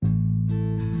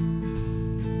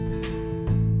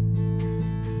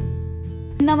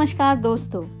नमस्कार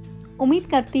दोस्तों, उम्मीद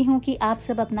करती हूँ कि आप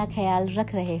सब अपना ख्याल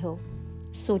रख रहे हो।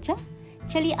 सोचा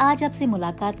चलिए आज आपसे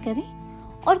मुलाकात करें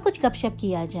और कुछ गपशप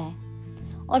किया जाए।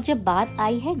 और जब बात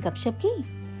आई है गपशप की,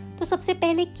 तो सबसे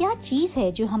पहले क्या चीज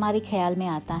है जो हमारे ख्याल में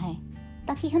आता है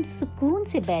ताकि हम सुकून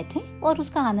से बैठें और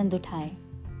उसका आनंद उठाएं?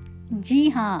 जी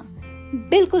हाँ,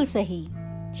 बिल्कुल सही,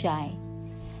 चाय।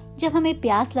 जब हमें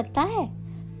प्यास लगता है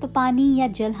तो पानी या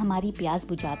जल हमारी प्यास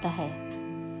बुझाता है,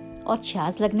 और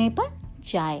छाछ लगने पर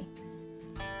चाय।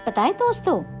 पता है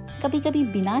दोस्तों, कभी कभी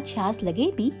बिना छाछ लगे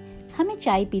भी हमें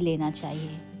चाय पी लेना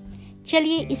चाहिए।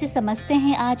 चलिए इसे समझते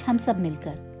हैं आज हम सब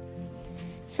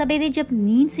मिलकर। सवेरे जब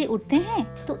नींद से उठते हैं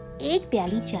तो एक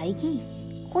प्याली चाय की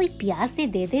कोई प्यार से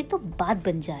दे दे तो बात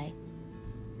बन जाए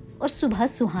और सुबह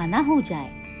सुहाना हो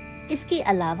जाए। इसके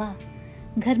अलावा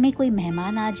घर में कोई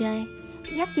मेहमान आ जाए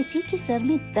या किसी के सर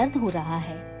में दर्द हो रहा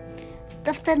है,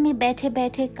 दफ्तर में बैठे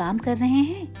बैठे काम कर रहे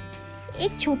हैं,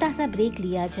 एक छोटा सा ब्रेक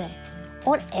लिया जाए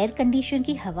और एयर कंडीशन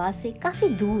की हवा से काफी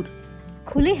दूर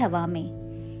खुले हवा में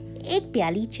एक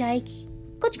प्याली चाय की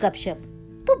कुछ गपशप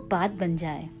तो बात बन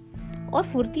जाए और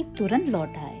फुर्ती तुरंत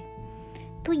लौट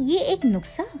आए। तो ये एक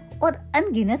नुस्खा और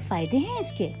अनगिनत फायदे हैं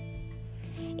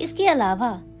इसके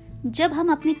अलावा जब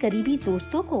हम अपने करीबी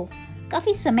दोस्तों को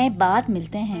काफी समय बाद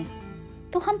मिलते हैं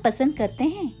तो हम पसंद करते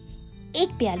हैं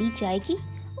एक प्याली चाय की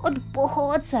और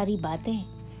बहुत सारी बातें,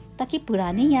 ताकि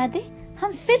पुरानी यादें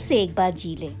हम फिर से एक बार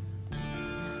जी लें।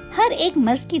 हर एक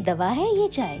मर्ज की दवा है ये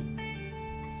चाय।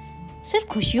 सिर्फ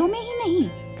खुशियों में ही नहीं,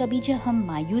 कभी जब हम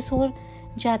मायूस हो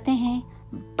जाते हैं,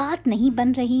 बात नहीं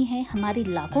बन रही है हमारी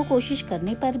लाखों कोशिश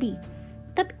करने पर भी,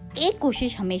 तब एक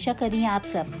कोशिश हमेशा करिए आप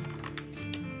सब।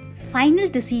 फाइनल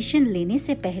डिसीजन लेने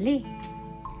से पहले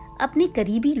अपने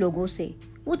करीबी लोगों से,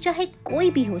 वो चाहे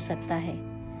कोई भी हो सकता है,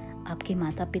 आपके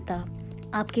माता पिता,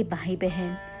 आपके भाई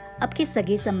बहन, आपके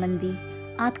सगे संबंधी,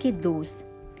 आपके दोस्त,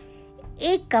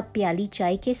 एक कप प्याली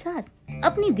चाय के साथ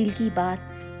अपनी दिल की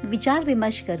बात विचार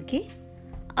विमर्श करके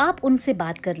आप उनसे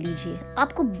बात कर लीजिए।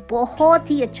 आपको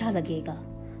बहुत ही अच्छा लगेगा,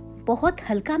 बहुत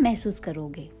हल्का महसूस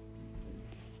करोगे।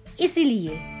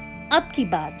 इसीलिए अब की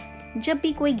बात जब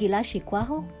भी कोई गिला शिकवा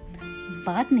हो,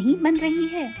 बात नहीं बन रही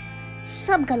है,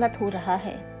 सब गलत हो रहा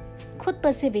है, खुद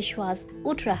पर से विश्वास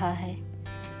उठ रहा है,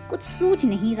 कुछ सूझ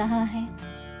नहीं रहा है,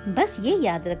 बस ये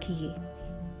याद रखिए,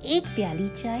 एक प्याली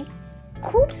चाय,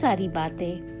 खूब सारी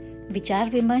बातें, विचार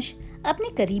विमर्श अपने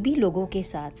करीबी लोगों के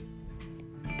साथ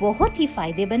बहुत ही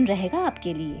फायदेमंद रहेगा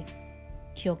आपके लिए,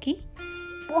 क्योंकि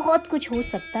बहुत कुछ हो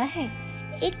सकता है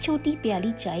एक छोटी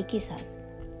प्याली चाय के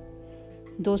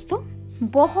साथ। दोस्तों,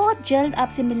 बहुत जल्द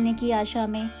आपसे मिलने की आशा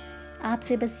में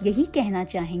आपसे बस यही कहना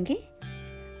चाहेंगे,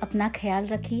 अपना ख्याल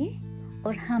रखिए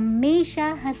और हमेशा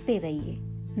हंसते रहिए।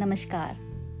 नमस्कार।